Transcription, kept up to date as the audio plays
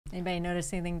Anybody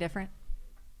notice anything different?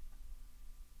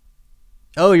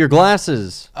 Oh, your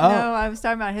glasses. No, I was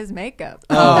talking about his makeup.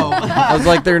 Oh, I was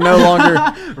like, they're no longer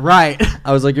right.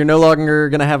 I was like, you're no longer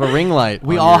gonna have a ring light.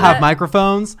 We all have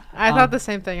microphones. I thought the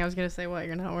same thing. I was gonna say, what?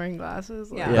 You're not wearing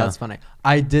glasses? Yeah. That's funny.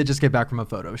 I did just get back from a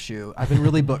photo shoot. I've been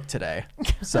really booked today,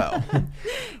 so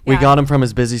We got him from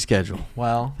his busy schedule.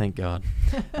 well. Thank God.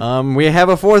 We have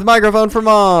a fourth microphone for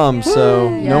Mom, so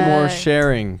no more Yay.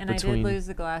 sharing And I between. did lose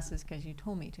the glasses because you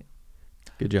told me to.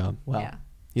 Good job. Well. Yeah.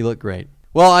 You look great.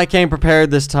 Well, I came prepared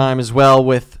this time as well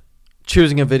with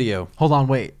choosing a video. Hold on,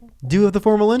 wait. Do have the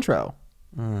formal intro.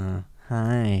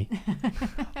 Hi.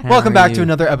 Welcome back to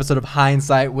another episode of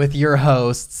Hindsight with your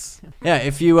hosts. Yeah,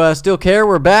 if you still care,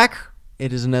 we're back.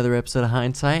 It is another episode of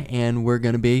Hindsight, and we're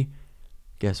going to be,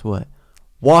 guess what?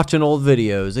 Watching old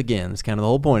videos. Again, that's kind of the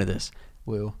whole point of this.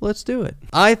 Woo. Let's do it.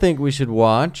 I think we should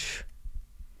watch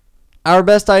Our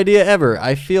Best Idea Ever.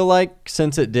 I feel like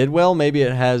since it did well, maybe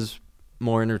it has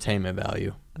more entertainment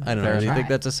value. I don't know. Do you think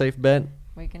that's a safe bet?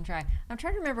 We can try. I'm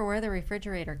trying to remember where the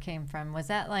refrigerator came from. Was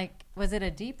it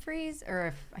a deep freeze or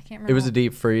if I can't remember? It was a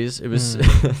deep freeze. It was.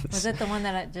 Was it the one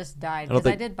that just died? don't Because I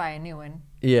think- did buy a new one.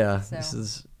 Yeah, So. this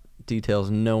is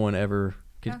details no one ever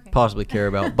could Okay. possibly care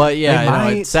about. But yeah, They you know,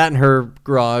 it might. sat in her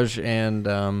garage, and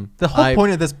The whole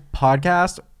point of this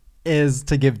podcast is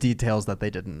to give details that they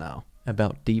didn't know.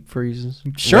 about deep freezes.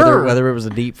 Sure. whether it was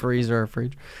a deep freeze or a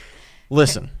fridge.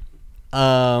 Listen,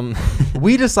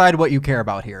 We decide what you care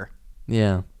about here,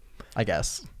 yeah. I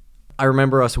guess. I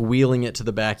remember us wheeling it to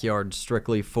the backyard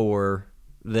strictly for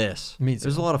this. Me It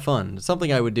was too. a lot of fun. It's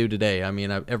something I would do today. I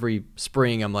mean, every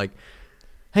spring I'm like,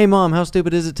 hey, Mom, how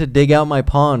stupid is it to dig out my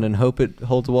pond and hope it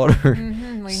holds water?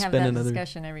 Mm-hmm. We have Spend that another-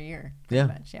 discussion every year. Yeah.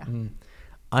 Pretty much, yeah.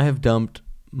 I have dumped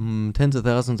tens of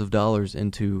thousands of dollars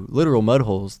into literal mud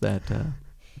holes that,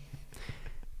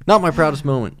 not my proudest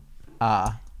moment.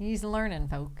 He's learning,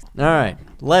 folks. All right,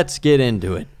 let's get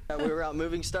into it. We were out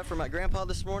moving stuff for my grandpa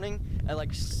this morning at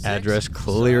like 6. Address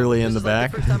clearly in this the is,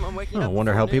 back. Like, the first time I'm waking I up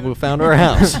wonder before how people noon. found our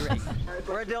house.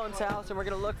 We're at Dylan's house and we're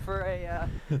gonna look for a.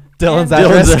 Dylan's Dylan's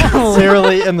address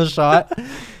clearly in the shot.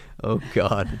 Oh,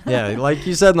 God. Yeah, like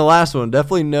you said in the last one,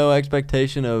 definitely no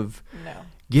expectation of No.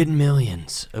 getting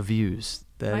millions of views.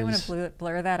 That Might want is, to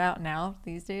blur that out now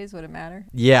these days. Would it matter?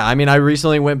 yeah, I mean, I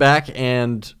recently went back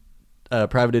and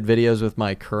privated videos with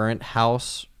my current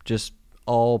house, just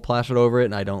all plastered over it,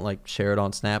 and I don't like share it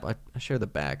on Snap. I share the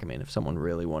back. I mean, if someone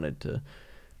really wanted to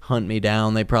hunt me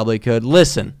down, they probably could.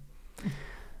 Listen,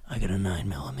 I got a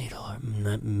 9mm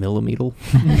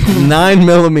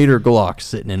Glock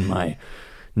sitting in my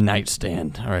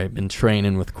nightstand. All right, been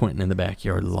training with Quentin in the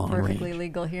backyard long Perfectly range.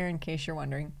 legal here, in case you're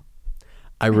wondering.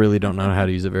 I really don't know how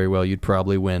to use it very well. You'd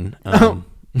probably win.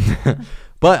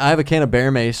 But I have a can of bear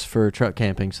mace for truck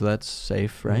camping, so that's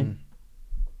safe, right?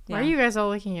 Why are you guys all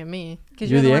looking at me?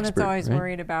 Because You're you're the the one expert, that's always right?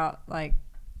 worried about like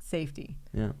safety.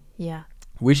 Yeah. Yeah.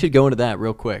 We should go into that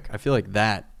real quick. I feel like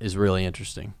that is really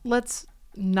interesting. Let's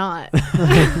not.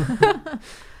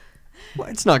 Well,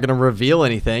 it's not going to reveal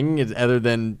anything other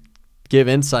than give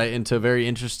insight into a very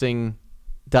interesting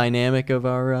dynamic of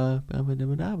our.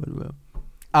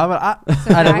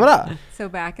 So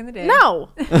back in the day. No.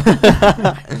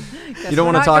 You don't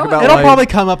want to talk about. It'll why- probably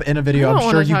come up in a video. I don't I'm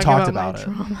sure wanna you talk talked about about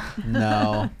my it. trauma.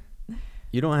 No.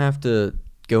 You don't have to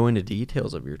go into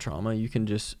details of your trauma. You can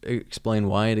just explain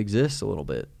why it exists a little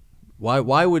bit. Why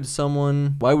would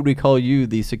we call you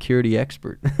the security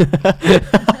expert?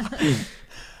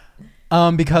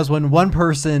 Because when one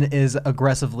person is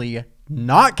aggressively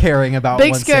not caring about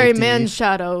Big one's scary safety, man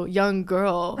shadow, young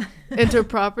girl, enter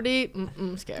property,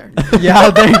 scared. Yeah,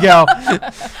 there you go.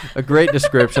 A great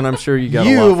description. I'm sure you got a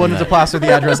lot You from wanted to that. plaster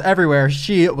the address everywhere.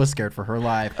 She was scared for her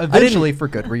life. Eventually, for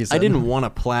good reason. I didn't want to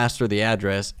plaster the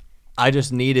address. I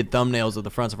just needed thumbnails of the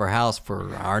fronts of our house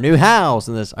for our new house.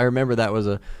 And this, I remember that was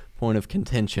a point of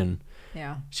contention.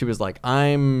 Yeah. She was like,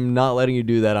 I'm not letting you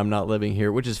do that. I'm not living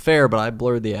here, which is fair, but I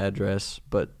blurred the address.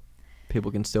 But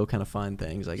people can still kind of find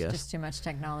things, I guess. Just too much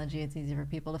technology. It's easy for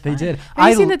people to They find. did. Have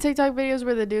you seen the TikTok videos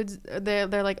where the dudes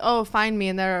they're like, oh, find me,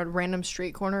 and they're at a random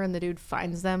street corner, and the dude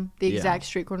finds them the Yeah. exact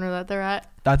street corner that they're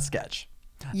at? That's sketch.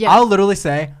 Yeah. I'll literally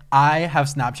say I have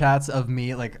Snapchats of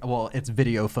me it's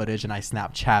video footage and I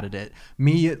Snapchatted it.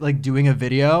 Me like doing a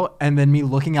video and then me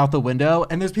looking out the window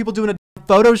and there's people doing a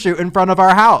photo shoot in front of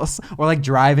our house or like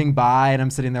driving by and I'm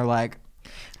sitting there like.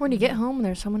 When you get home and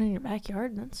there's someone in your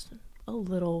backyard, that's a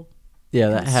little. Yeah,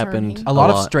 that concerning. happened A lot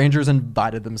of strangers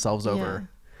invited themselves over.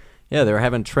 Yeah, they were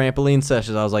having trampoline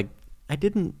sessions. I was like,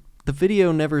 the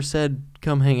video never said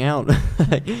come hang out.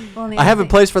 Well, I have a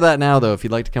place for that now, though, if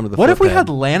you'd like to come to the What if we footpad. had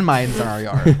landmines in our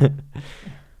yard?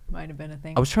 Might have been a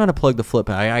thing. I was trying to plug the flip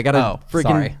pad. I got a freaking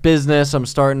sorry. business I'm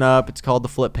starting up. It's called the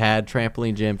Flip Pad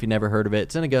Trampoline Gym. If you never heard of it,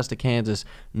 it's in Augusta, Kansas.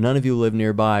 None of you live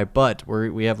nearby, but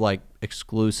we have like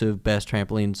exclusive best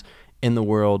trampolines in the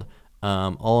world,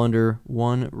 all under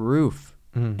one roof.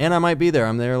 And I might be there.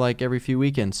 I'm there like every few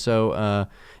weekends. So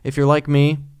if you're like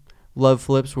me, love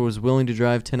flips, was willing to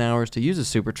drive 10 hours to use a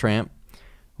Super Tramp,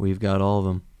 we've got all of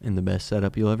them in the best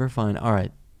setup you'll ever find. All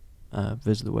right.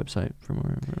 Visit the website for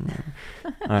more.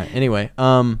 All right. Anyway.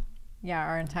 Yeah,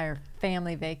 our entire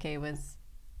family vacay was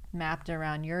mapped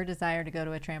around your desire to go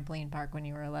to a trampoline park when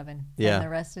you were 11. Yeah. And the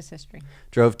rest is history.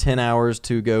 Drove 10 hours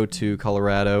to go to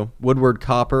Colorado. Woodward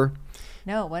Copper.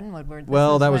 No, it wasn't Woodward.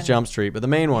 Well, that was when- Jump Street, but the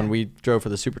main one we drove for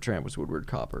the Super Tramp was Woodward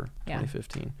Copper, Yeah.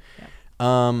 2015. Yeah.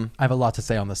 I have a lot to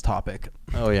say on this topic.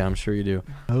 Oh yeah, I'm sure you do.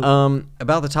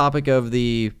 About the topic of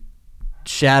the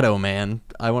Shadow Man,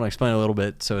 I want to explain a little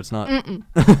bit so it's not.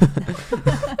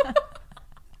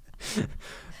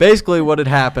 Basically, what had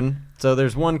happened. So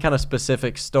there's one kind of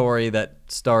specific story that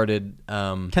started.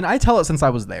 Can I tell it since I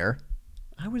was there?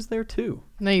 I was there too.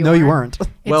 No, you No, weren't. you weren't. It's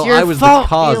Well, your I was fault. the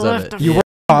cause You of left it. a You were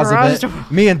the cause garage of door.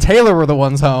 it. Me and Taylor were the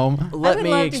ones home. I Let would me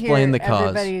love to explain hear the cause.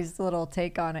 everybody's little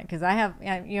take on it because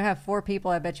you have 4 people.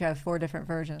 I bet you have 4 different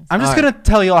versions. I'm just All going to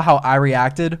tell you all how I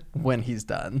reacted when he's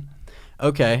done.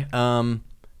 Okay.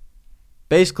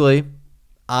 Basically,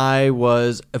 I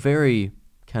was a very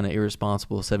kind of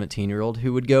irresponsible 17-year-old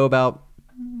who would go about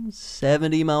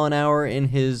 70 mile an hour in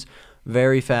his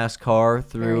very fast car Very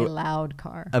through loud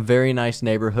car. a very nice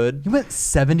neighborhood. You went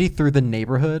 70 through the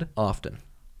neighborhood? Often.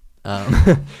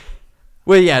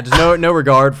 Well, yeah, just no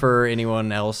regard for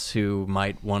anyone else who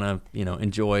might want to,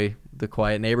 enjoy the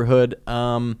quiet neighborhood.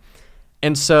 And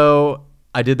so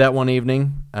I did that one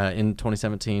evening in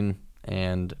 2017,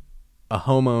 and a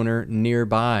homeowner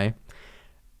nearby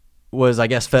was, I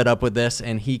guess, fed up with this,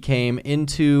 and he came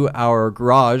into our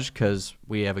garage because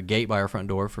we have a gate by our front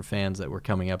door for fans that were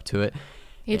coming up to it.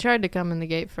 He tried to come in the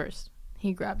gate first.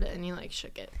 He grabbed it and he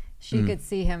shook it. She could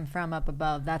see him from up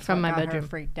above. That's From what my got bedroom. her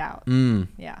freaked out.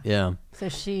 Yeah. Yeah. So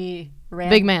she ran.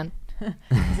 Big man.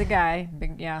 He's a guy,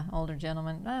 older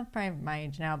gentleman, probably my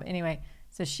age now. But anyway,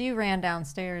 so she ran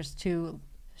downstairs to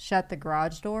shut the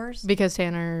garage doors. Because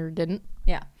Tanner didn't.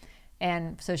 Yeah.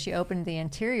 And so she opened the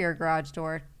interior garage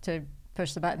door to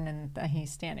push the button, and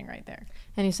he's standing right there.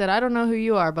 And he said, I don't know who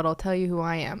you are, but I'll tell you who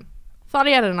I am. Thought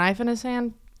he had a knife in his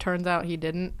hand. Turns out he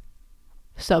didn't.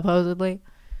 Supposedly.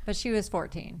 But she was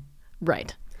 14.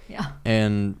 Right. Yeah.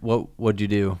 And what'd you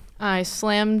do? I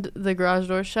slammed the garage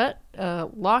door shut,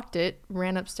 locked it,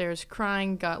 ran upstairs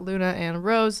crying, got Luna and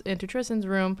Rose into Tristan's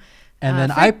room, And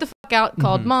then freaked the fuck out,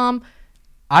 called mom.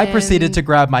 I proceeded And- to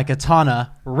grab my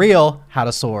katana, had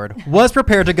a sword, was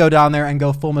prepared to go down there and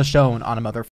go full Michonne on a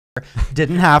motherfucker.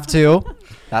 Didn't have to.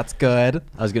 That's good.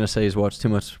 I was going to say he's watched too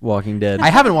much Walking Dead. I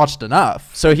haven't watched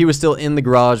enough. So he was still in the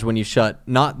garage when you shut,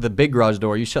 not the big garage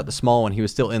door, you shut the small one. He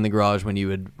was still in the garage when you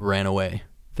had ran away,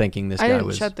 thinking this I guy didn't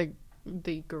was. shut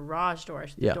the garage door. I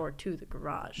shut Yeah. the door to the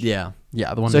garage. Yeah.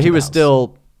 Yeah, the one. So into he the was house.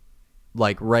 still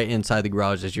like right inside the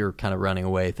garage as you're kind of running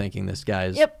away, thinking this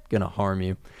guy's Yep. going to harm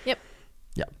you. Yep.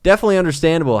 Yeah. Definitely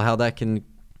understandable how that can,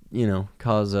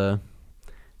 cause a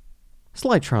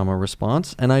slight trauma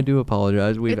response. And I do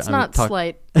apologize. It's not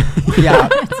slight. Yeah.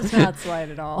 It's not slight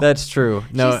at all. That's true.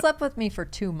 No. She slept with me for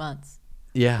 2 months.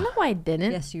 Yeah. No, I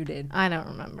didn't. Yes, you did. I don't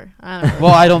remember. I don't remember.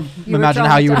 Well, I don't You were imagine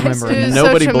how you would traumatized. remember It it. was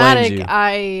Nobody so blames traumatic, you.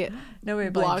 I Nobody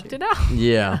blames blocked you. it out.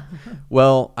 Yeah.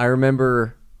 Well, I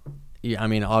remember, I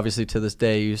mean, obviously to this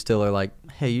day, you still are like,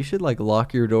 hey, you should like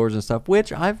lock your doors and stuff,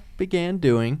 which I've began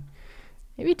doing.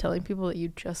 Maybe telling people that you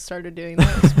just started doing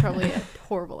that is probably a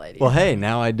horrible idea. Well, hey,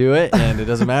 now I do it, and it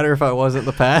doesn't matter if I wasn't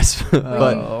the past. But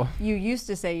Oh. You used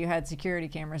to say you had security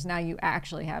cameras. Now you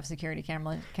actually have security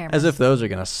cameras. as if those are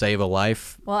going to save a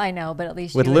life. Well, I know, but at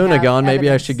least With you would Luna have gone, maybe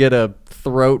I evidence. should get a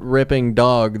throat-ripping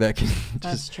dog that can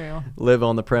That's just true. live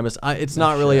on the premise. It's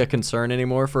not really a concern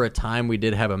anymore. For a time, we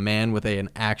did have a man with an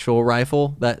actual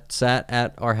rifle that sat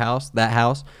at our house, that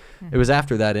house. It was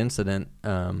after that incident.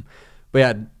 But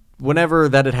yeah, whenever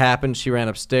that had happened, she ran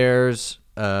upstairs,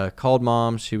 called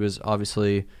mom. She was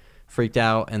obviously freaked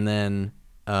out. And then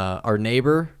our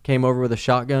neighbor came over with a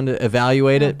shotgun to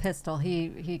evaluate A it. pistol.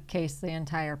 He cased the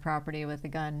entire property with a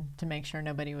gun to make sure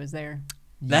nobody was there.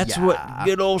 That's Yeah. what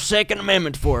good old Second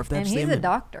Amendment for, if that's And the he's a amendment.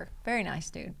 doctor. Very nice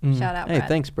dude. Shout out, Hey, Brad.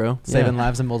 thanks, bro. Saving Yeah.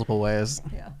 lives in multiple ways.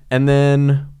 Yeah. And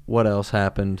then what else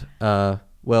happened?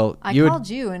 Well, I you called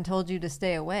you and told you to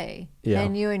stay away. Yeah.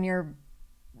 And you and your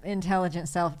intelligent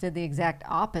self did the exact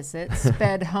opposite.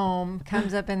 Sped home,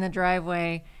 comes up in the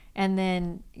driveway, And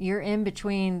then you're in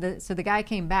between so the guy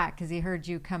came back because he heard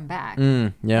you come back.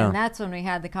 Yeah. And that's when we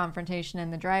had the confrontation in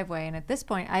the driveway. And at this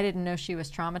point, I didn't know she was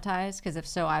traumatized, because if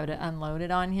so, I would have unloaded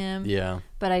on him. Yeah.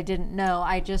 But I didn't know.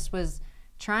 I just was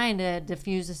trying to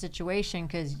diffuse the situation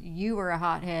because you were a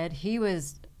hothead. He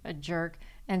was a jerk.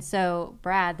 And so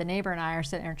Brad, the neighbor, and I are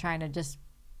sitting there trying to just,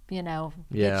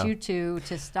 get you two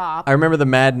to stop. I remember the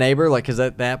mad neighbor, like, because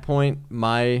at that point,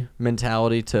 my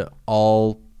mentality to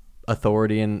all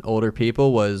authority and older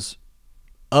people was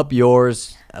up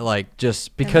yours, like,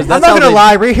 just because I'm that's not how gonna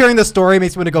lie. Rehearing the story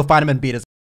makes me want to go find him and beat his.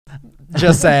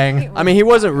 Just saying. I mean, he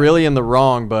wasn't really in the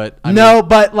wrong, but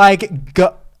but like,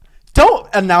 don't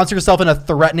announce yourself in a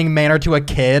threatening manner to a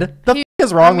kid. The f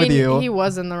is wrong with you? He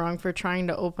was in the wrong for trying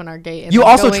to open our gate. And You then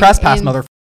also going trespass, motherfucker.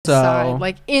 inside, So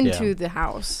like into the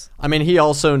house. I mean, he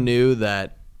also knew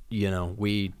that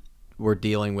we were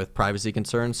dealing with privacy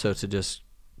concerns, so to just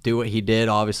do what he did,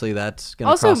 obviously that's gonna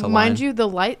Also, cross a line. mind you, the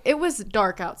light. It was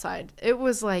dark outside. It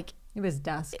was like. It was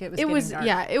dusk. It It was dark.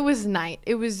 yeah. It was night.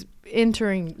 It was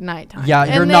entering nighttime. yeah,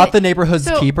 And you're not the neighborhood's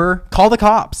keeper. Call the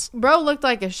cops. Bro looked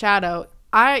like a shadow.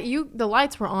 The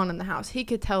lights were on in the house. He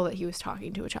could tell that he was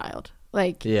talking to a child.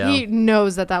 Like, he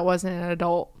knows that wasn't an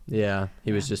adult. Yeah,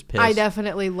 he was just pissed. I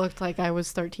definitely looked like I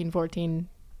was 13, 14.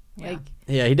 Yeah. Like,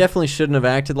 Yeah, he definitely shouldn't have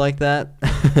acted like that.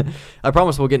 I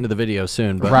promise we'll get into the video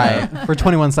soon. But, Right. For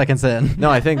 21 seconds in. No,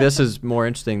 I think this is more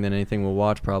interesting than anything we'll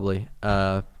watch, probably.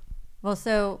 Well,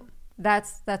 so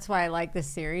that's why I like this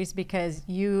series, because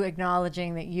you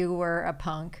acknowledging that you were a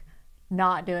punk,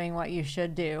 not doing what you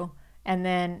should do. And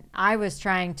then I was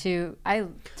trying to, I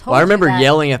remember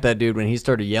yelling at that dude when he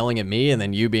started yelling at me, and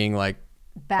then you being like,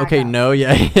 back okay, up. no,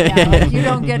 yeah. Like, you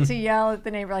don't get to yell at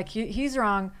the neighbor. Like, he's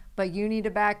wrong, but you need to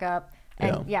back up.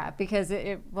 And because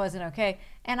it wasn't okay.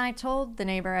 And I told the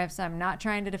neighbor, I'm not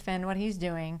trying to defend what he's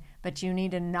doing, but you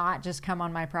need to not just come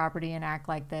on my property and act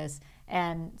like this.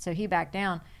 And so he backed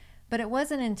down. But it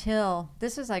wasn't until,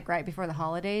 this was like right before the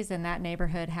holidays, and that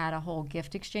neighborhood had a whole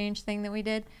gift exchange thing that we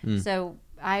did. So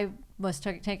I was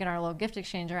taking our little gift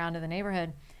exchange around to the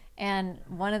neighborhood, and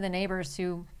one of the neighbors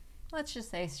who, let's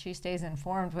just say she stays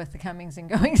informed with the comings and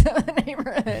goings of the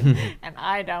neighborhood, and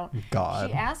I don't. God.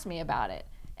 She asked me about it,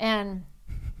 and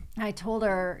I told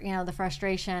her, the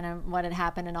frustration and what had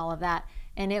happened and all of that.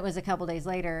 And it was a couple days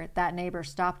later, that neighbor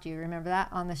stopped you, remember that,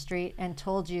 on the street, and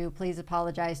told you, please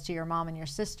apologize to your mom and your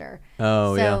sister.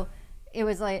 Oh, yeah. So it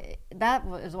was like, that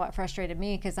was what frustrated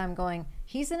me, because I'm going,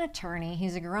 he's an attorney,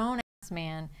 he's a grown-ass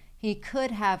man. He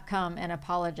could have come and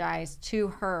apologized to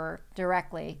her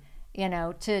directly.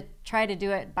 To try to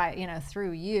do it by,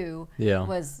 through you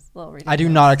was a little ridiculous. I do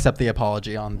not accept the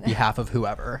apology on behalf of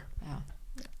whoever.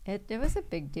 It was a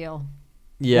big deal.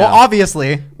 Yeah. Well,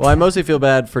 obviously. Well, I mostly feel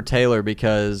bad for Taylor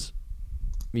because,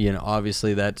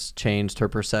 obviously that's changed her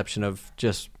perception of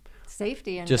just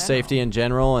safety in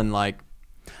general. And like,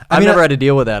 I I've mean, never had to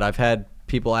deal with that. I've had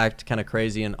people act kind of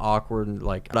crazy and awkward, and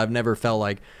like, but I've never felt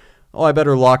like, oh, I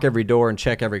better lock every door and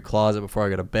check every closet before I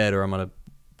go to bed, or I'm gonna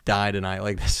die tonight.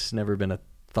 Like, this has never been a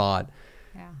thought.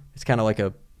 Yeah. It's kind of like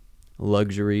a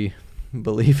luxury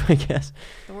belief, I guess.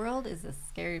 The world is a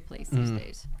scary place these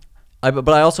days. But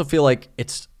I also feel like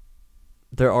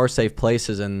there are safe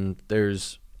places, and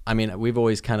we've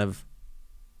always kind of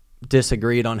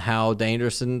disagreed on how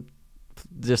dangerous and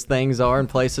just things are and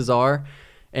places are.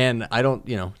 And I don't,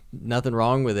 nothing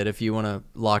wrong with it if you want to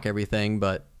lock everything,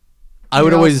 but I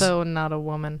would always. Also not a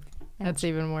woman. That's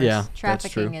even worse. Yeah,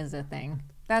 Trafficking is a thing.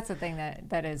 That's a thing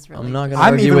that is really. I'm not going to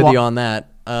argue with you on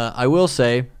that. I will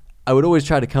say, I would always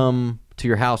try to come to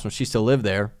your house when she still lived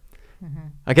there.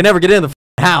 I could never get in the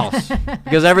house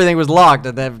because everything was locked.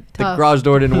 The garage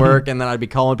door didn't work, and then I'd be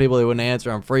calling people, they wouldn't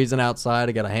answer. I'm freezing outside.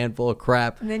 I got a handful of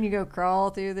crap. And then you go crawl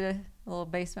through the little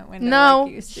basement window. No. Like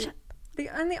you used to.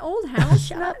 In the old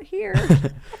house, not here.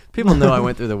 People know I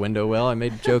went through the window well. I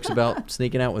made jokes about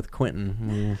sneaking out with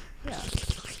Quentin. Yeah.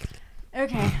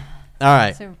 Okay. All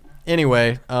right. So,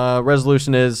 anyway,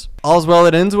 resolution is all's well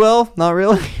that ends well. Not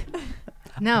really.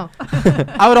 No.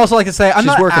 I would also like to say, I'm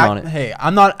She's working on it. Hey,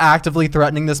 I'm not actively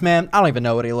threatening this man. I don't even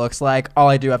know what he looks like. All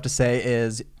I do have to say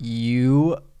is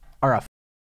you are a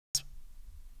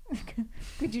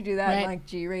could you do that in Right. like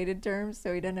G-rated terms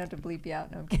so he doesn't have to bleep you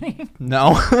out? No, I'm kidding.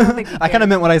 No. think he I kind cares. of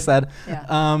meant what I said. Yeah.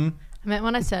 I meant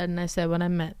what I said, and I said what I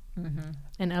meant.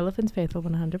 An elephant's faithful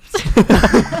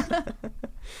 100%.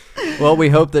 Well, we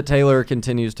hope that Taylor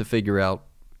continues to figure out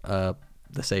the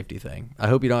safety thing. I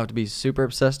hope you don't have to be super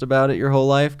obsessed about it your whole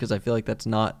life, because I feel like that's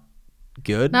not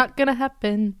good. Not gonna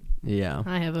happen. Yeah.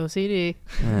 I have OCD.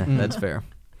 That's fair.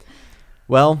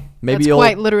 Well, maybe That's you'll.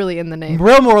 quite literally in the name.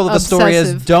 Real moral of the story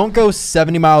is Obsessive. don't go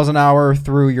 70 miles an hour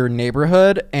through your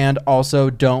neighborhood, and also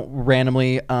don't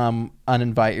randomly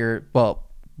uninvite your, well,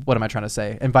 what am I trying to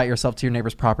say? Invite yourself to your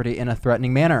neighbor's property in a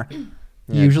threatening manner. Yeah.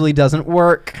 Usually doesn't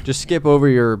work. Just skip over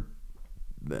your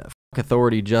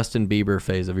authority Justin Bieber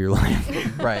phase of your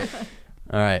life. Right.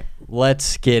 All right,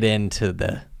 let's get into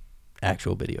the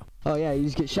actual video. Oh yeah, you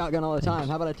just get shotgun all the time.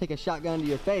 How about I take a shotgun to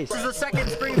your face? This is the second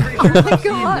spring Oh my gosh.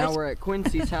 Now we're at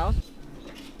Quincy's house.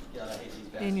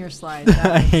 In your slides.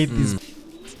 I hate these.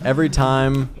 Every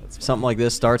time something like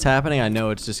this starts happening, I know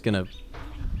it's just gonna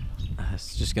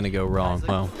go wrong.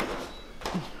 Well,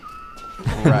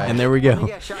 Right. and there we You go.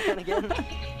 got shotgun again?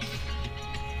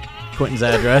 Quentin's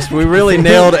address. We really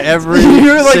nailed every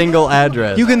You're like, single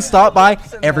address. You can stop by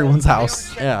everyone's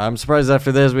house. Yeah, I'm surprised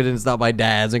after this we didn't stop by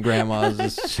dad's and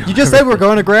grandma's. You just said we're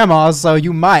going to grandma's, so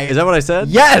you might. Is that what I said?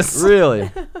 Yes.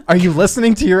 Really? Are you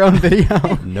listening to your own video?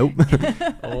 Nope.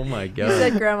 Oh my You god.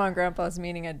 said grandma and grandpa's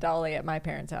meeting a dolly at my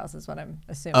parents' house is what I'm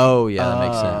assuming. Oh yeah, that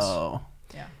makes sense. Oh.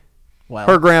 Yeah. Well.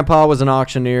 Her grandpa was an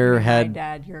auctioneer. My Had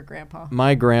dad, your grandpa.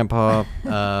 my grandpa.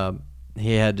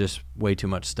 He had just way too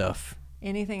much stuff,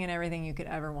 Anything and everything you could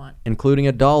ever want. including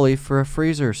a dolly for a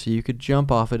freezer, so you could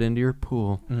jump off it into your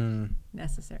pool.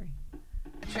 Necessary.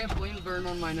 Trampoline burned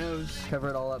on my nose. Cover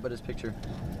it all up but his picture.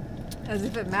 As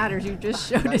if it matters, you just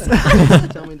showed his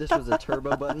Tell me this was a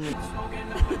turbo button.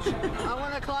 I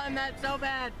want to climb that so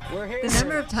bad. We're here. The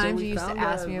number of So times we you used to found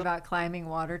ask a- me about climbing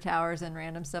water towers and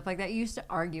random stuff like that, you used to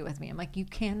argue with me. I'm like, you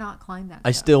cannot climb that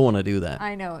I stuff. still want to do that.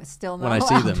 I know, it's still not When I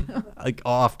see allowed. them, like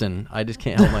often, I just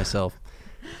can't help myself.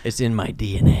 It's in my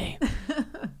DNA.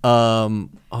 Oh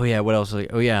yeah. What else?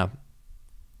 Oh yeah.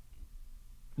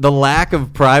 The lack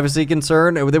of privacy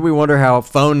concern. And then we wonder how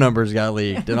phone numbers got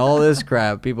leaked and all this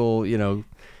crap. People,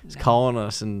 is calling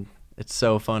us, and it's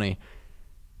so funny.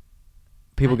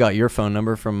 People got your phone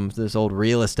number from this old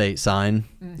real estate sign.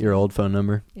 Your old phone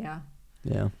number. Yeah.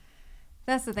 Yeah.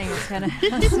 That's the thing that's kind of.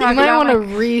 You might want to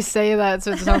re-say that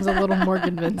so it sounds a little more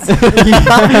convincing.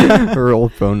 Her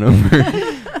old phone number.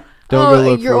 Don't go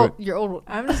look for it. Your old.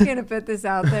 I'm just going to put this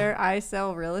out there. I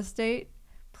sell real estate.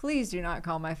 Please do not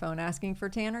call my phone asking for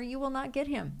Tanner. You will not get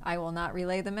him. I will not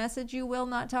relay the message. You will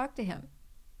not talk to him.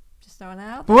 Just throwing that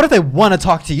out But what if they want to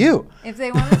talk to you? If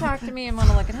they want to talk to me and want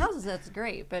to look at houses, that's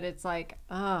great. But it's like,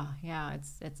 oh yeah,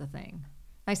 it's a thing.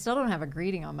 I still don't have a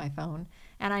greeting on my phone,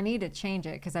 and I need to change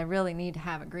it because I really need to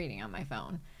have a greeting on my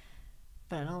phone.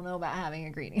 But I don't know about having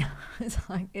a greeting. It's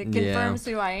like it confirms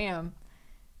who I am.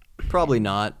 Probably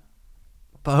not.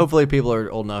 But hopefully people are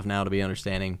old enough now to be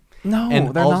understanding. No,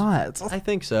 And they're also- not. I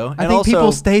think so. I And think also,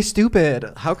 people stay stupid.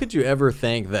 how could you ever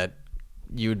think that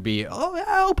you would be, oh, yeah,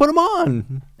 I'll put him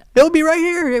on. He'll be right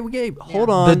here. Hey, Gabe,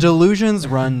 hold on. The delusions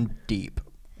run deep.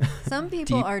 Some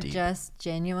people Deep, are deep. just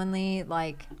genuinely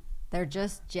like, they're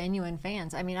just genuine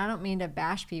fans. I mean, I don't mean to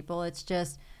bash people. It's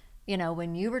just,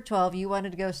 when you were 12, you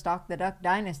wanted to go stalk the Duck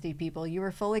Dynasty people. You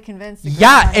were fully convinced. that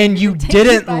Yeah, grandma and needed you to take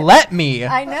didn't by- let me.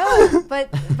 I know, but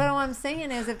what I'm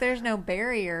saying is, if there's no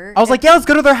barrier, I was like, yeah, let's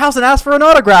go to their house and ask for an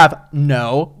autograph.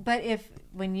 No. But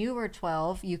when you were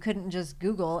 12, you couldn't just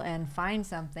Google and find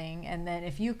something, and then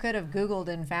if you could have Googled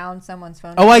and found someone's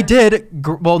phone Oh, number, I did.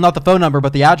 Well, not the phone number,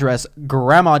 but the address.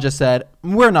 Grandma just said,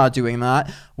 we're not doing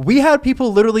that. We had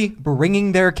people literally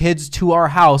bringing their kids to our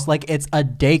house like it's a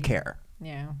daycare.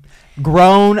 Yeah.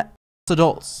 Grown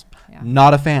adults. Yeah.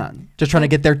 Not a fan. Just trying to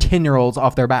get their 10-year-olds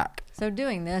off their back. So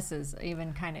doing this is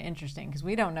even kind of interesting because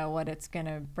we don't know what it's going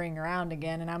to bring around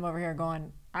again. And I'm over here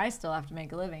going, I still have to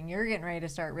make a living. You're getting ready to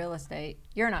start real estate.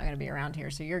 You're not going to be around here,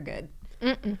 so you're good.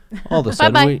 all of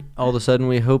a sudden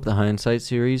we hope the Hindsight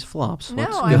series flops. No,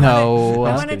 Let's I go. No.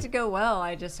 want it to go well.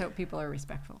 I just hope people are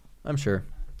respectful. I'm sure.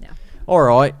 Yeah. All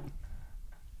right.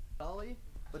 Dolly,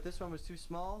 but this one was too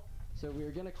small, so we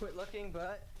were gonna quit looking,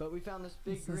 but we found this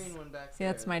big green one back See,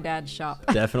 there. that's my dad's shop.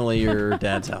 Definitely your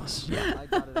dad's house. Yeah. I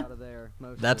got it out of there.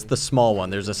 Mostly. That's the small one.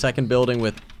 There's a second building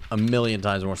with 1,000,000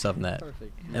 times more stuff than that.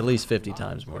 Perfect. At least 50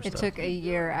 times more It stuff. took a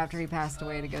year after he passed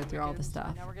away to go through all the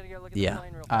stuff. Now we're gonna go look at Yeah. the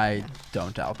plane real quick. I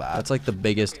don't doubt that. That's like the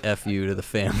biggest FU to the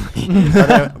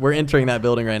family. We're entering that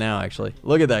building right now, actually.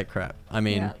 Look at that crap. I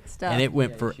mean, Yeah, stuff. and it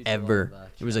went forever.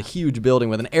 It was a huge building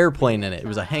with an airplane in it. It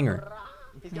was a hangar.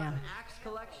 He's got Yeah. an axe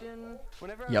collection.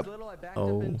 Whenever Yep. I was little, I backed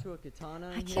Oh. up into a katana.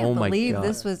 I can't Oh my believe God.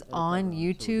 this was on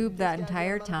YouTube that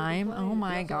entire time. Oh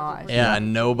my gosh. Yeah,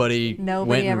 and nobody Nobody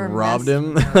went ever and robbed messed-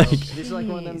 him. Like, This is like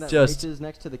one of them that Just races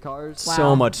next to the cars. Wow.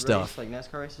 so much Race, stuff. like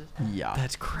NASCAR races. yeah.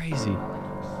 That's crazy.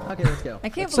 Okay, let's go. I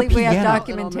can't It's a believe we have piano.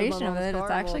 documentation of it. It's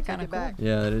Car, actually we'll kind of take it cool. back.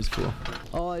 Yeah, that is cool.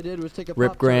 All I did was take a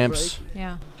Rip Pop-Tart Gramps. break.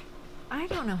 Yeah. I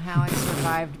don't know how I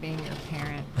survived being your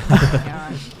parent.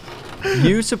 Gosh.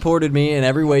 You supported me in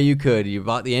every way you could. You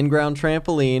bought the in-ground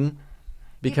trampoline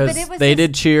because it was they just-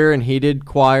 did cheer and he did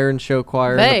choir and show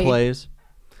choir in They? the plays.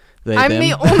 I'm them.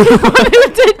 the only one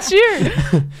who did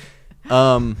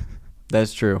cheer.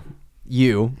 That's true.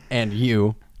 You and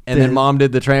you. And then mom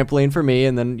did the trampoline for me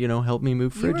and then, helped me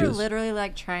move You fridges. were literally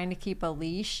like trying to keep a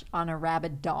leash on a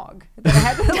rabid dog that I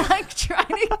had to like try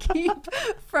to keep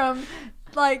from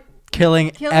like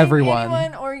Killing everyone.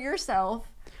 anyone or yourself,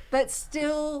 but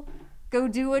still go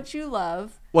do what you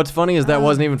love. What's funny is that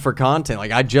wasn't even for content.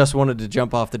 Like, I just wanted to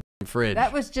jump off the fridge.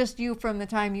 That was just you from the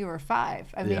time you were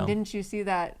 5. I mean, Yeah. didn't you see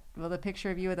that? Well, the picture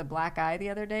of you with a black eye the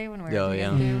other day when we were Oh, at the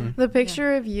yeah. zoo? The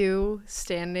picture of you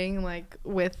standing like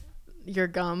with your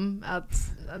gum out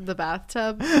the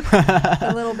bathtub.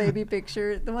 The little baby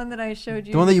picture, the one that I showed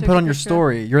you. The one that you took put a on your picture of.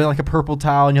 story. You're like a purple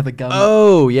towel and you have the gum.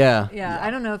 Oh, yeah. Yeah, I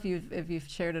don't know if you've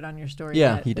shared it on your story.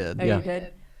 Yeah, yet. he did. Oh, Yeah. you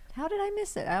did. How did I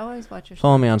miss it? I always watch your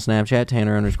Follow story. me on Snapchat,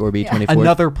 Tanner_B24.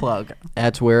 Another plug.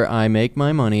 That's where I make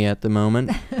my money at the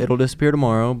moment. It'll disappear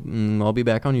tomorrow. I'll be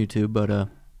back on YouTube, but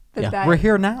But yeah. that, We're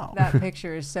here now. That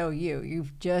picture is so you.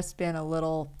 You've just been a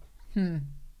little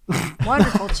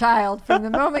wonderful child from the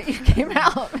moment you came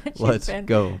out. But you've Let's been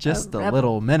go. Just a rebel.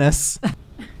 little menace.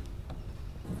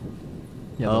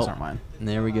 Yeah, those Oh. aren't mine.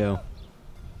 There we go.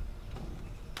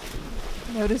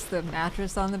 Notice the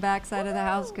mattress on the back side of the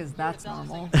house because that's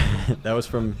normal. That was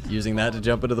from using that to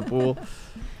jump into the pool.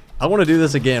 I want to do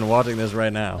this again, watching this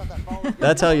right now.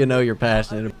 That's how you know you're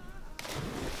passionate.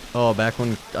 Oh, back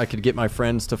when I could get my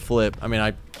friends to flip. I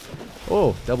mean,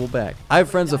 oh, double back. I have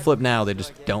friends that flip now. They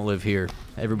just don't live here.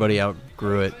 Everybody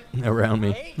outgrew it around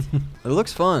me. It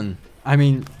looks fun. I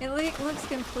mean, It looks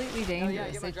completely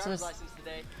dangerous. It's just.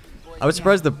 I was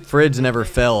surprised the fridge never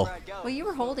fell. Well, you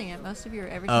were holding it most of your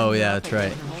every Oh, time you yeah, were that's up,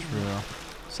 right. you were holding it.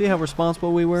 See how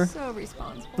responsible we were? So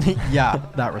responsible. yeah,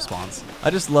 that response. I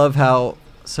just love how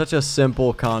such a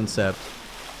simple concept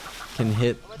can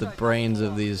hit the brains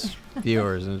of these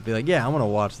viewers and be like, yeah, I want to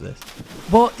watch this.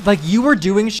 Well, like you were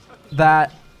doing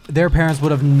that their parents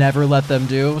would have never let them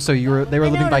do, so they were I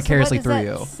living noticed, vicariously what through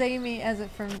does you.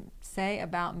 that say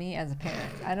about me as a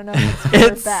parent? I don't know if it's good or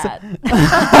It's- bad.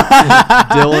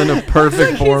 Dylan, a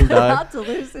perfect form He's dive. about to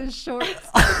lose his shorts.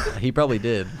 He probably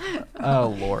did.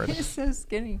 Oh Lord. He's so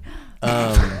skinny.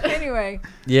 Um, Anyway.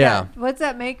 yeah. What's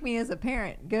that make me as a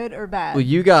parent? Good or bad? Well,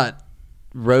 you got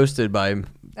roasted by yeah.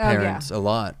 parents a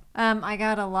lot. I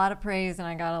got a lot of praise and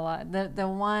I got a lot. The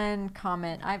one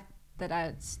comment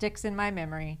that sticks in my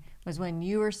memory was when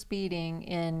you were speeding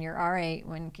in your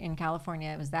R8 in California.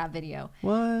 It was that video.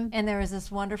 What? And there was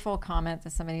this wonderful comment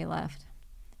that somebody left.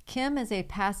 Kim is a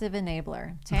passive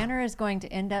enabler. Tanner is going to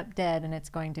end up dead and it's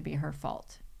going to be her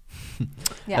fault.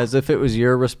 Yeah. As if it was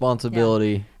your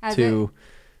responsibility As to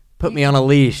put me on a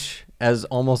leash as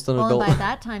almost an Well, adult. and by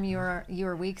that time you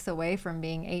were weeks away from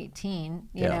being 18.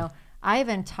 You Yeah. know, I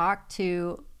even talked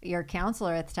to your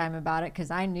counselor at the time about it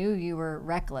because I knew you were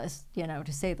reckless, to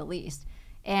say the least.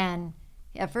 And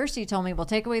at first he told me, well,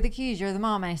 take away the keys. You're the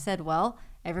mom. And I said, well,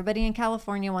 everybody in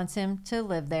California wants him to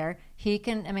live there. He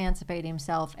can emancipate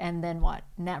himself. And then what?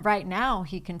 Right now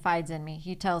he confides in me.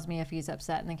 He tells me if he's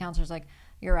upset. And the counselor's like,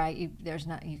 you're right. You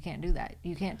can't do that.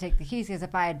 You can't take the keys because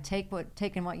if I had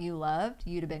taken what you loved,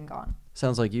 you'd have been gone.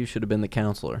 Sounds like you should have been the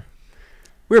counselor.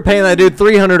 We were paying that dude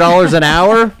 $300 an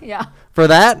hour Yeah. for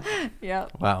that? Yeah.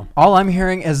 Wow. All I'm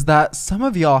hearing is that some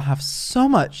of y'all have so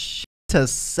much to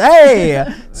say,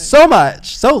 so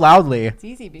much, so loudly. It's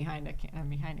easy behind a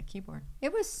keyboard.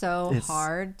 It was so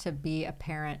hard to be a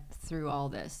parent through all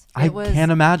this. I It was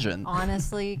can't imagine.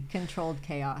 honestly controlled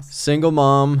chaos. Single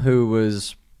mom who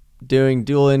was doing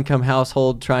dual income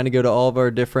household, trying to go to all of our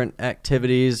different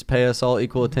activities, pay us all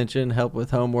equal attention, help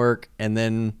with homework, and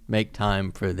then make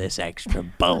time for this extra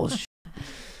bullshit.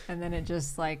 And then it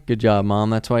just like, Good job, Mom.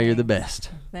 That's why you're the best.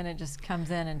 then it just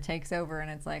comes in and takes over and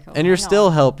it's like, oh, And you're hang still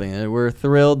on. helping. And we're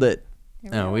thrilled that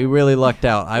Here no, are. we really lucked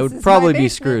out. I This would is probably my be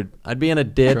basement. screwed. I'd be in a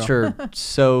ditch or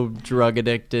so drug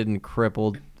addicted and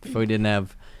crippled if we didn't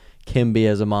have Kimby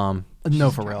as a mom.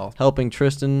 No, for real. Helping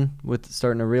Tristan with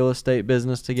starting a real estate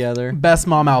business together. Best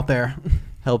mom out there.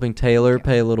 Helping Taylor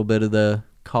pay a little bit of the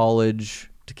college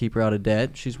to keep her out of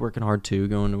debt. She's working hard too,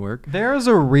 going to work. There's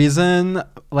a reason,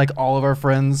 like all of our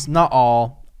friends, not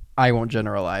all, I won't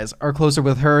generalize, are closer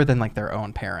with her than like their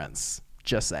own parents.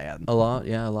 Just saying. A lot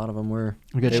of them were.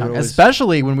 A good They chunk, were always-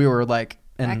 especially when we were like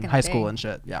Back in in high the school day. and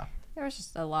shit. Yeah. There was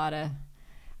just a lot of,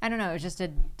 I don't know, it was just a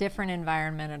different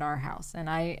environment at our house. And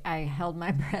I held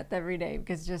my breath every day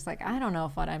because just like, I don't know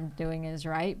if what I'm doing is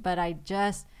right, but I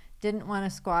just didn't want to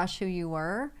squash who you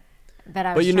were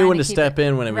was you knew trying when to keep step it-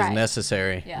 in when it was right.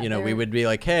 necessary. Yeah, you know, they we were- would be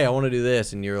like, "Hey, I want to do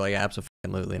this," and you're like,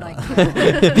 "Absolutely not."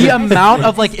 Like, The amount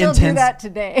of like still do intense that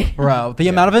today. Bro, the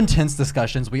amount of intense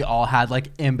discussions we all had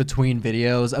like in between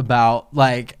videos about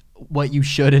like what you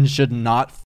should and should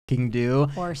not fucking do.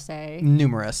 Or say.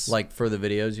 Numerous. Like for the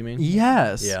videos, you mean?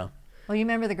 yes. Yeah. Well, you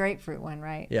remember the grapefruit one,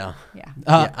 right? Yeah. Yeah.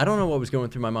 Yeah, I don't know what was going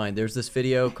through my mind. There's this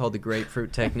video called the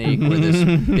grapefruit technique where this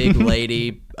big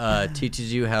lady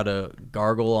teaches you how to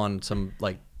gargle on some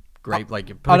like like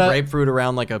you put on a a- grapefruit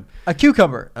around like a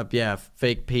cucumber.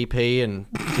 fake PP and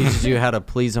teaches you how to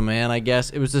please a man, I guess.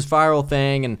 It was this viral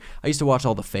thing, and I used to watch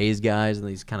all the Phase guys and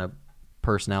these kind of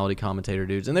personality commentator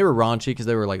dudes, and they were raunchy because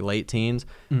they were like late teens.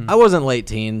 I wasn't late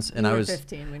teens, and You I were was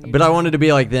 15 when you but did I that. wanted to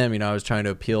be like them. You know, I was trying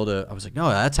to appeal to. I was like, no,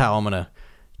 that's how I'm gonna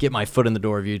get my foot in the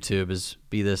door of YouTube, is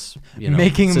be this, you know,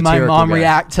 Making my satirical mom guy.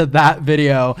 react to that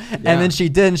video. Yeah. And then she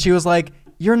did, and she was like,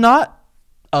 "You're not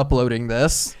uploading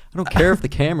this." I don't care if the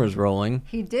camera's rolling.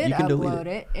 He did You can delete upload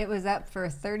it. It was up for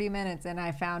 30 minutes, and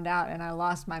I found out, and I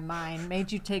lost my mind. Made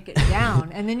you take it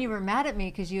down, and then you were mad at me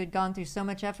because you had gone through so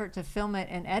much effort to film it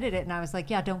and edit it, and I was like,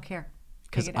 "Yeah, don't care."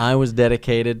 Because Take it down. I was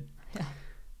dedicated.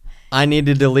 I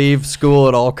needed to leave school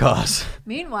at all costs.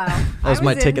 Meanwhile, That was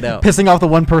my in- ticket out. Pissing off the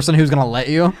one person who's gonna let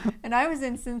you. And I was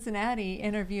in Cincinnati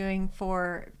interviewing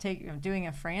for doing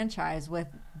a franchise with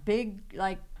big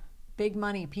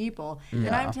money people. And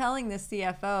I'm telling this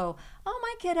CFO, "Oh,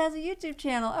 my kid has a YouTube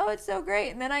channel. Oh, it's so great."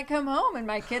 And then I come home and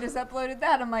my kid has uploaded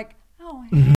that. I'm like, "Oh,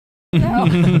 no." Oh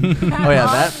yeah,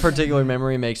 that particular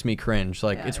memory makes me cringe.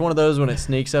 Like Yeah. it's one of those when it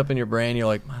sneaks up in your brain, you're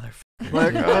like, motherfucker.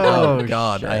 Like, oh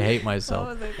God, shit. I hate What myself.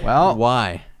 was it? Well,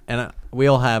 Why? And we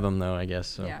all have them though, I guess.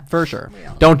 So. Yeah. for sure. We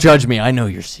all- Don't judge me. I know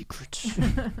your secrets.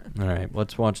 All right,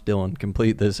 let's watch Dylan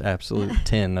complete this absolute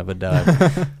 10 of a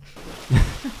dive.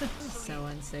 So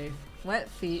unsafe. Wet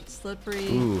feet, slippery,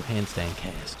 Ooh, handstand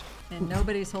cast. and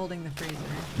nobody's holding the freezer.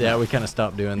 Yeah, we kind of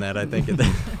stopped doing that, I think. At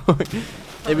that point.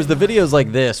 It was the videos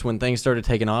like this when things started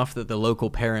taking off that the local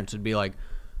parents would be like,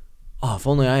 "Oh, if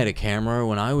only I had a camera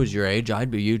when I was your age,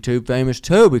 I'd be YouTube famous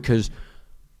too," because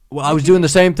I was doing the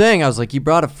same thing. I was like, "You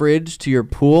brought a fridge to your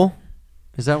pool?"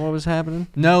 Is that what was happening?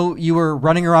 No, you were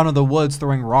running around in the woods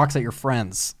throwing rocks at your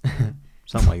friends.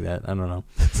 Something like that. I don't know.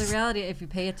 The reality, if you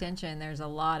pay attention, there's a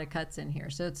lot of cuts in here.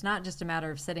 So it's not just a matter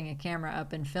of setting a camera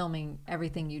up and filming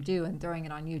everything you do and throwing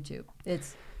it on YouTube.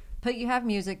 You have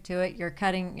music to it. You're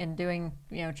cutting and doing,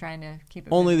 trying to keep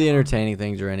it. Only the visual. entertaining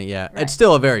things are in it. Yeah, Right. it's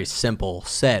still a very simple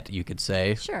set, you could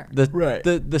say. Sure.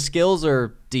 The skills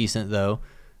are decent though.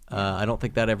 I don't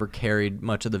think that ever carried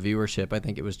much of the viewership. I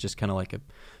think it was just kind of like a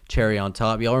cherry on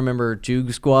top. Y'all remember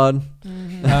Juke Squad?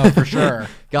 Oh, for sure.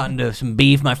 Got into some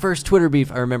beef. My first Twitter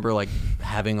beef, I remember like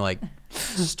having like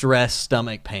stress,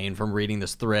 stomach pain from reading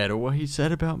this thread or what he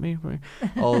said about me,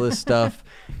 all this stuff,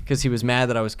 because he was mad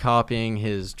that I was copying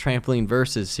his Trampoline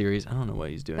Versus series. I don't know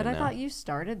what he's doing But I now. thought you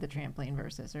started the trampoline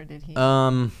versus, or did he?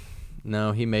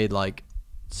 No, he made like,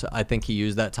 so I think he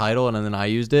used that title and then I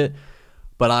used it,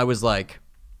 but I was like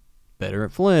better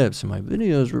at flips and my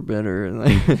videos were better and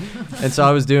like, and so I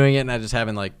was doing it and I just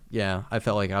having like, yeah, I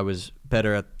felt like I was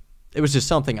better at. It was just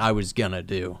something I was gonna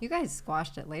do. You guys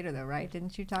squashed it later, though, right?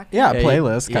 Didn't you talk? Yeah, he-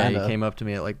 playlist, Yeah, kinda. he came up to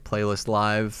me at like Playlist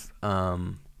Live,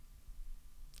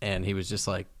 and he was just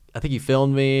like, I think he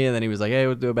filmed me, and then he was like, "Hey,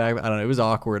 we'll do it back." I don't know. It was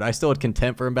awkward. I still had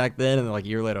contempt for him back then, and then like a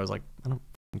year later, I was like, I don't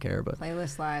f***ing care, but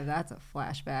Playlist Live, that's a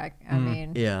flashback. I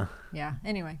mean, yeah. yeah.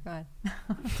 Anyway, go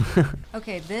ahead.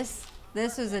 Okay, this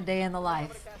is a day in the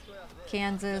life.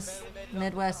 Kansas,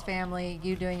 Midwest family,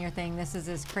 you doing your thing. This is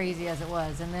as crazy as it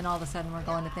was. And then all of a sudden we're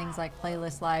going to things like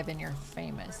Playlist Live and you're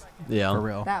famous. Yeah. For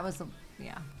real. That was,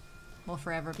 yeah, will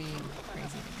forever be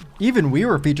crazy. Even we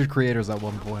were featured creators at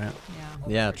one point. Yeah.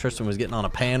 Yeah, Tristan was getting on a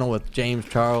panel with James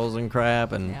Charles and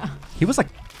crap, and Yeah. He was like,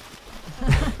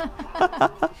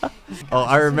 oh,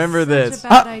 I remember this. Such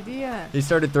a bad idea. He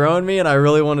started throwing me, and I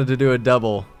really wanted to do a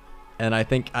double, and I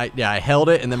think I held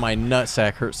it, and then my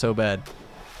nutsack hurt so bad.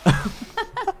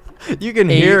 You can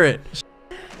hear it.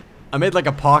 I made like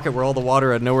a pocket where all the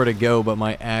water had nowhere to go, but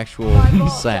my actual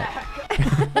sack. Did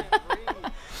a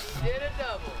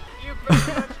double. You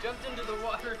pretty much jumped into the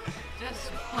water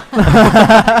just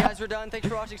guys, we're done. Thanks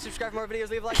for watching. Subscribe for more videos.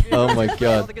 Leave a like. Oh my all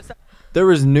God. the good stuff. There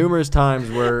was numerous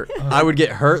times where I would get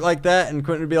hurt like that, and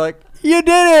Quentin would be like, "You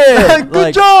did it!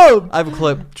 Good job!" I have a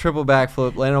clip, triple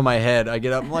backflip, land on my head. I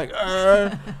get up, I'm like,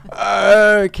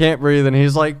 can't breathe, and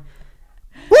he's like,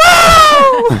 "Woo!"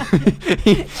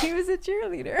 He was a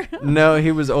cheerleader. No,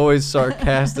 he was always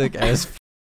sarcastic as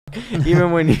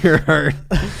even when you're hurt.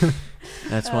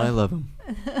 That's why I love him.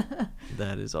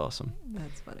 That is awesome.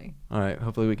 That's funny. All right,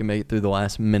 hopefully we can make it through the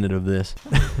last minute of this.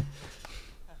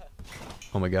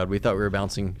 Oh my God, we thought we were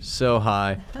bouncing so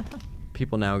high.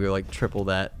 People now go like triple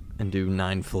that and do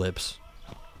 9 flips.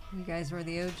 You guys were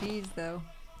the OGs, though.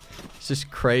 It's just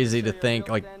crazy to think,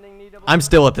 like, I'm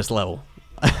still at this level.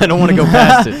 I don't want to go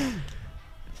past it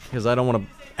because I don't want to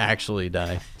actually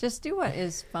die. Just do what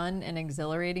is fun and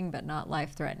exhilarating, but not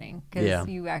life-threatening, because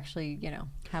you actually,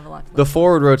 have a lot to The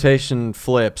forward rotation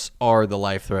flips are the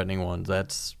life-threatening ones.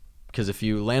 That's because if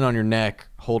you land on your neck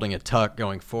holding a tuck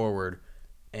going forward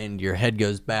and your head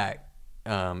goes back,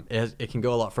 it can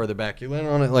go a lot further back. You land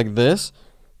on it like this,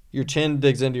 your chin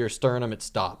digs into your sternum, it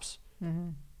stops.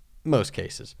 Most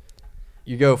cases.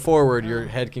 You go forward, your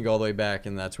head can go all the way back,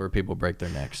 and that's where people break their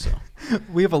necks. So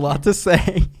We have a lot to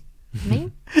say.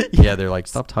 Me? yeah, they're like,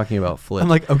 stop talking about flips. I'm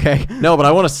like, okay. No, but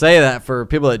I want to say that for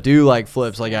people that do like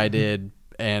flips like I did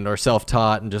and are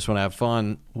self-taught and just want to have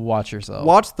fun, Watch yourself.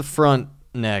 watch the front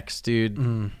necks,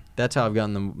 dude. That's how I've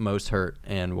gotten the most hurt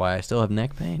and why I still have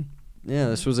neck pain. Yeah,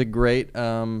 this was a great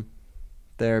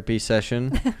therapy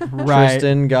session. Right.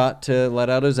 Tristan got to let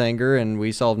out his anger, and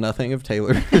we solved nothing of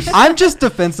Taylor's. I'm just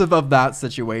defensive of that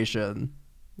situation.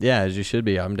 Yeah, as you should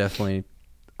be. I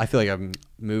feel like I've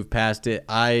moved past it.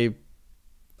 I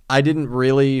didn't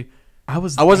really... I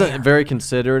wasn't very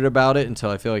considerate about it until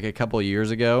I feel like a couple of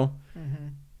years ago.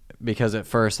 Because at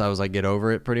first I was like, get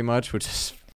over it pretty much, which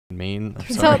is mean. I'm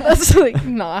sorry. That's like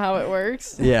not how it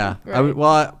works. Yeah.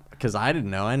 Right. Because I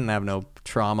didn't know. I didn't have no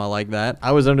trauma like that.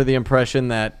 I was under the impression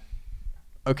that,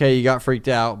 okay, you got freaked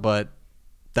out, but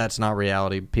that's not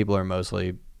reality. People are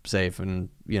mostly safe, and,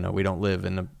 we don't live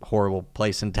in a horrible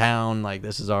place in town. Like,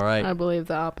 this is all right. I believe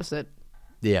the opposite.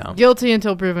 Yeah. Guilty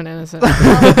until proven innocent.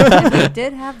 We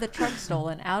did have the truck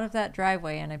stolen out of that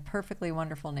driveway in a perfectly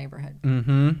wonderful neighborhood.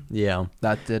 Yeah.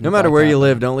 That did. No matter where you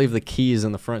live, don't leave the keys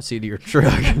in the front seat of your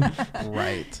truck.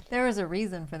 Right. There was a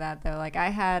reason for that, though. Like, I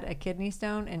had a kidney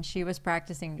stone, and she was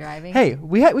practicing driving. Hey,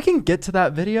 we can get to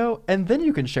that video, and then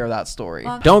you can share that story.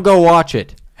 Don't go watch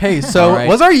it. Hey, so All right.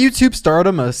 was our YouTube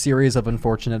stardom a series of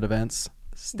unfortunate events?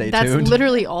 Stay That's tuned.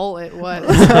 literally all it was.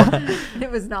 It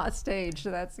was not staged,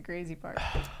 so that's the crazy part.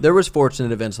 There was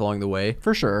fortunate events along the way,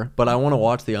 For sure. but I want to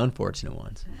watch the unfortunate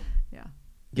ones. Yeah.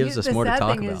 Gives us more to talk The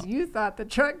sad thing about. is you thought the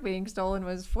truck being stolen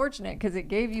was fortunate because it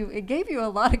gave you a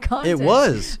lot of content. It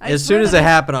was. I As swear soon as to it God.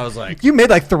 happened, I was like, You made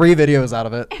like 3 videos out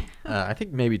of it. I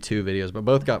think maybe 2 videos, but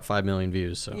both got 5 million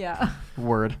views. So Yeah.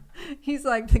 Word. He's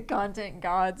like, the content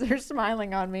gods are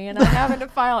smiling on me, and I'm having to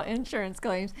file insurance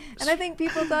claims. And I think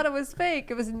people thought it was fake.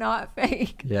 It was not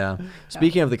fake. yeah.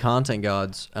 Speaking of the content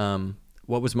gods,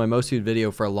 what was my most viewed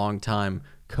video for a long time?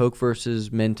 Coke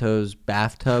versus Mentos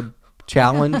bathtub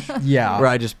challenge. Yeah. Where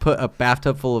I just put a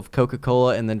bathtub full of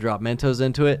Coca-Cola and then drop Mentos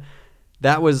into it.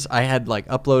 That was, I had like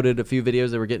uploaded a few videos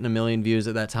that were getting 1 million views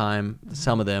at that time,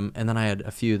 some of them, and then I had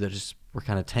a few that just were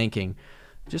kind of tanking,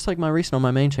 just like my recent on my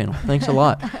main channel. Thanks a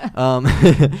lot.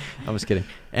 I was kidding.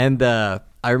 And I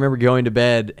remember going to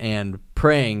bed and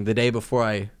praying the day before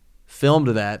I filmed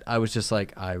that. I was just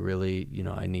like, I really,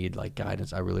 I need like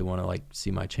guidance. I really want to like see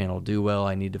my channel do well.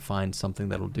 I need to find something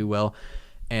that'll do well.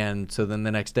 And so then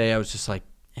the next day I was just like,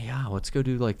 yeah, let's go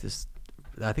do like this.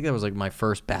 I think that was like my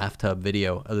first bathtub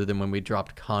video, other than when we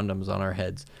dropped condoms on our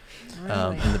heads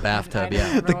Really? in the bathtub. I didn't Yeah.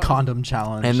 remember The condom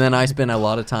challenge. And then I spent a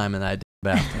lot of time in that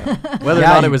bathtub. Whether or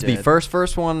Yeah, not it you was the did.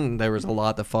 first one, there was a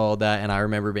lot that followed that, and I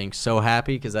remember being so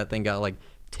happy because that thing got like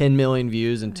 10 million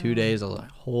views in 2 days. I was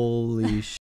like, holy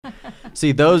shit.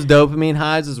 See, those dopamine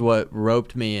highs is what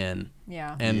roped me in.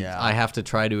 Yeah. And Yeah. I have to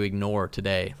try to ignore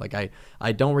today. Like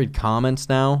I don't read comments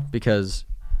now because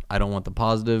I don't want the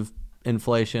positive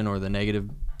inflation or the negative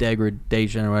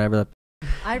degradation or whatever.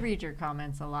 I read your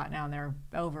comments a lot now, and they're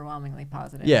overwhelmingly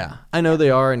positive. Yeah, I know they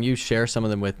are, and you share some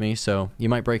of them with me, so you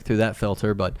might break through that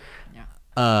filter. But Yeah.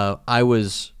 I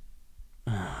lost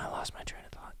my train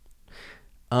of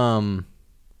thought.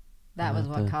 That was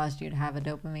what caused you to have a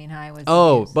dopamine high. Was the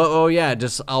Oh, views. yeah,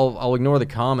 just I'll ignore the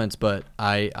comments, but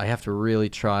I have to really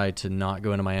try to not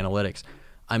go into my analytics.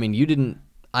 I mean,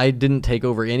 I didn't take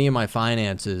over any of my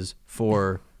finances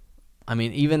for. I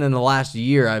mean, even in the last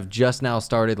year, I've just now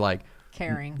started like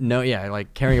caring.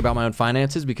 like caring about my own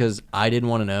finances because I didn't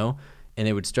want to know, and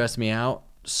it would stress me out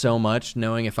so much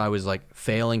knowing if I was like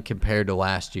failing compared to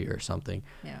last year or something.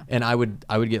 Yeah. And I would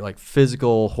get like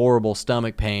physical horrible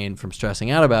stomach pain from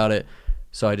stressing out about it.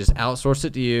 So I just outsourced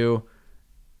it to you.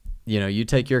 You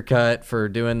take your cut for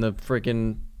doing the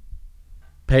freaking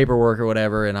paperwork or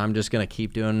whatever, and I'm just gonna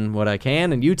keep doing what I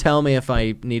can, and you tell me if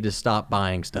I need to stop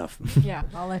buying stuff. Yeah,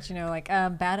 I'll let you know. Like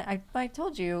I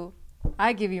told you,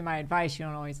 I give you my advice. You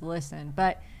don't always listen,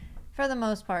 but For the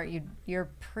most part, you're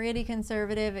pretty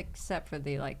conservative, except for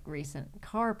the like recent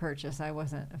car purchase I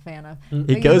wasn't a fan of. But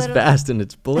It you goes literally- fast and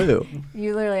it's blue.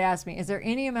 You literally asked me, is there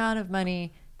any amount of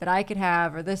money that I could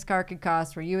have or this car could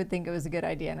cost where you would think it was a good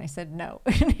idea? And I said no.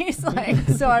 And he's like,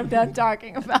 so I'm done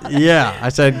talking about it. Yeah, I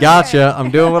said, gotcha. I'm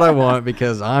doing what I want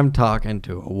because I'm talking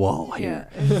to a wall Yeah,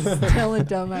 here. it's still a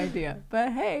dumb idea.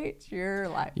 But hey, it's your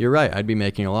life. You're right. I'd be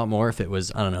making a lot more if it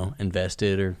was, I don't know,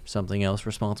 invested or something else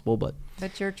responsible. But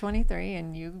But you're 23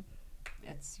 and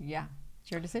it's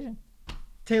your decision.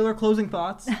 Taylor, closing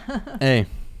thoughts. hey,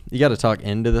 you got to talk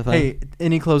into the thing. Hey,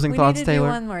 any closing We thoughts, need to do Taylor?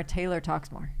 one where Taylor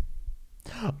talks more.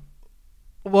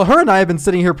 Well, her and I have been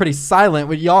sitting here pretty silent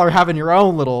when y'all are having your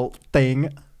own little thing.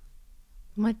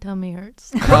 My tummy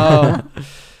hurts. Oh,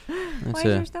 That's Why does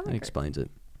your stomach that hurt? explains it.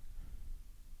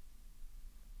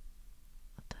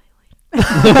 I'll tell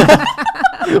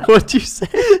you later. What'd you say?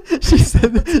 she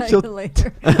said Tell you she'll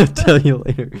later. I'll tell you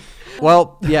later.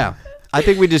 Well, yeah. I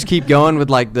think we just keep going with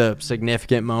like the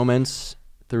significant moments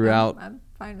throughout I'm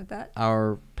fine with that.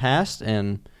 our past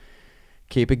and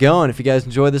keep it going. If you guys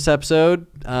enjoyed this episode,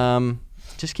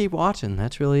 just keep watching.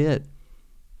 That's really it.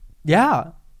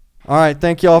 Yeah. All right.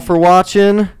 Thank y'all for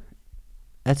watching.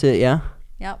 That's it. Yeah.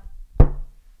 Yep.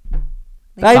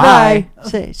 Bye Bye.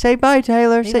 bye. Say bye,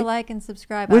 Taylor. Leave Say a like and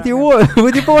subscribe. with I don't your remember.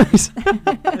 with your voice.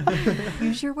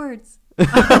 Use your words.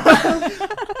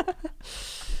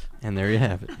 And there you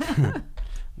have it.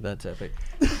 That's epic.